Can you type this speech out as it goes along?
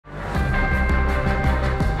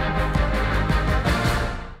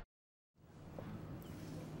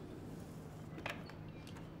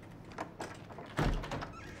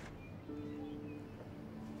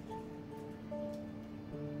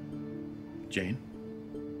Jane?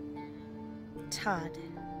 Todd.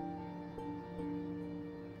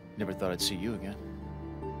 Never thought I'd see you again.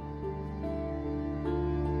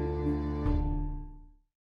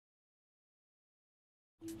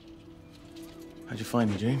 How'd you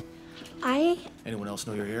find me, Jane? Anyone else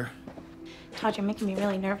know you're here? Todd, you're making me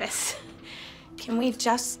really nervous. Can we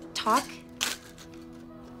just talk?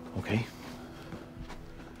 Okay.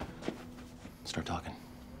 Start talking.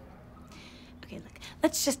 Okay, look,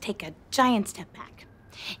 let's just take a giant step back.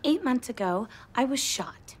 8 months ago, I was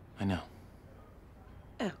shot. I know.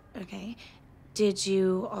 Oh, okay. Did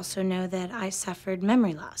you also know that I suffered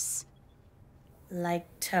memory loss? Like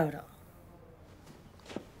total.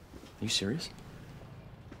 Are you serious?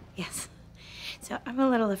 Yes. So I'm a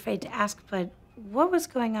little afraid to ask, but what was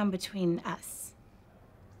going on between us?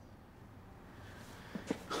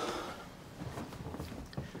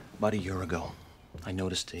 About a year ago, I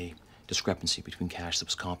noticed a discrepancy between cash that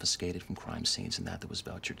was confiscated from crime scenes and that was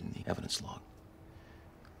vouchered in the evidence log.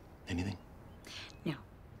 Anything? No.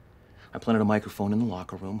 I planted a microphone in the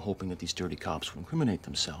locker room, hoping that these dirty cops would incriminate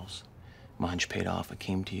themselves. My hunch paid off. I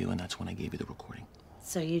came to you, and that's when I gave you the recording.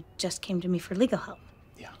 So you just came to me for legal help?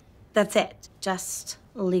 Yeah. That's it? Just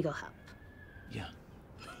legal help? Yeah.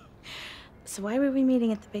 So why were we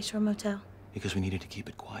meeting at the Bayshore Motel? Because we needed to keep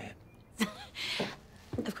it quiet.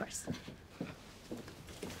 Of course.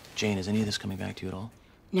 Jane, is any of this coming back to you at all?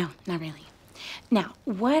 No, not really. Now,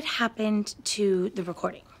 what happened to the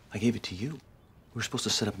recording? I gave it to you. We were supposed to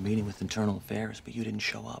set up a meeting with internal affairs, but you didn't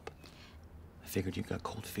show up. I figured you got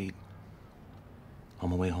cold feet. On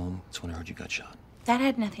my way home, that's when I heard you got shot. That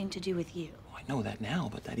had nothing to do with you. Oh, I know that now,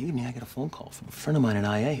 but that evening I got a phone call from a friend of mine at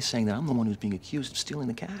IA saying that I'm the one who's being accused of stealing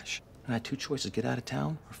the cash. And I had two choices, get out of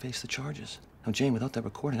town or face the charges. Now, Jane, without that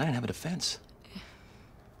recording, I didn't have a defense.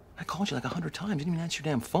 I called you like 100 times, didn't even answer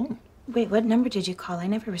your damn phone. Wait, what number did you call? I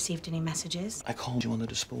never received any messages. I called you on the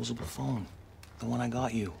disposable phone, the one I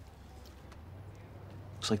got you.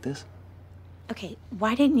 Looks like this. Okay,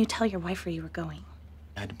 why didn't you tell your wife where you were going?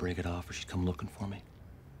 I had to break it off or she'd come looking for me.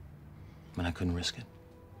 And I couldn't risk it.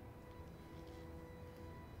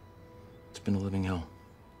 It's been a living hell.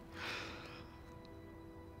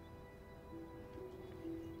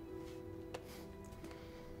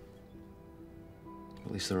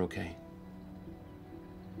 At least they're okay.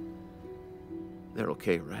 They're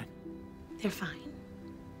okay, right? They're fine.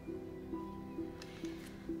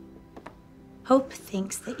 Hope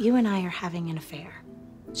thinks that you and I are having an affair.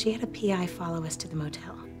 She had a PI follow us to the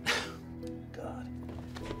motel. God.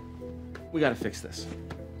 We gotta fix this.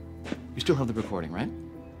 You still have the recording, right?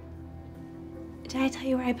 Did I tell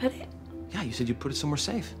you where I put it? Yeah, you said you put it somewhere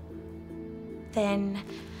safe. Then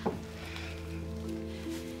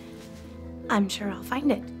I'm sure I'll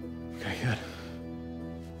find it. Okay,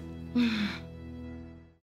 good.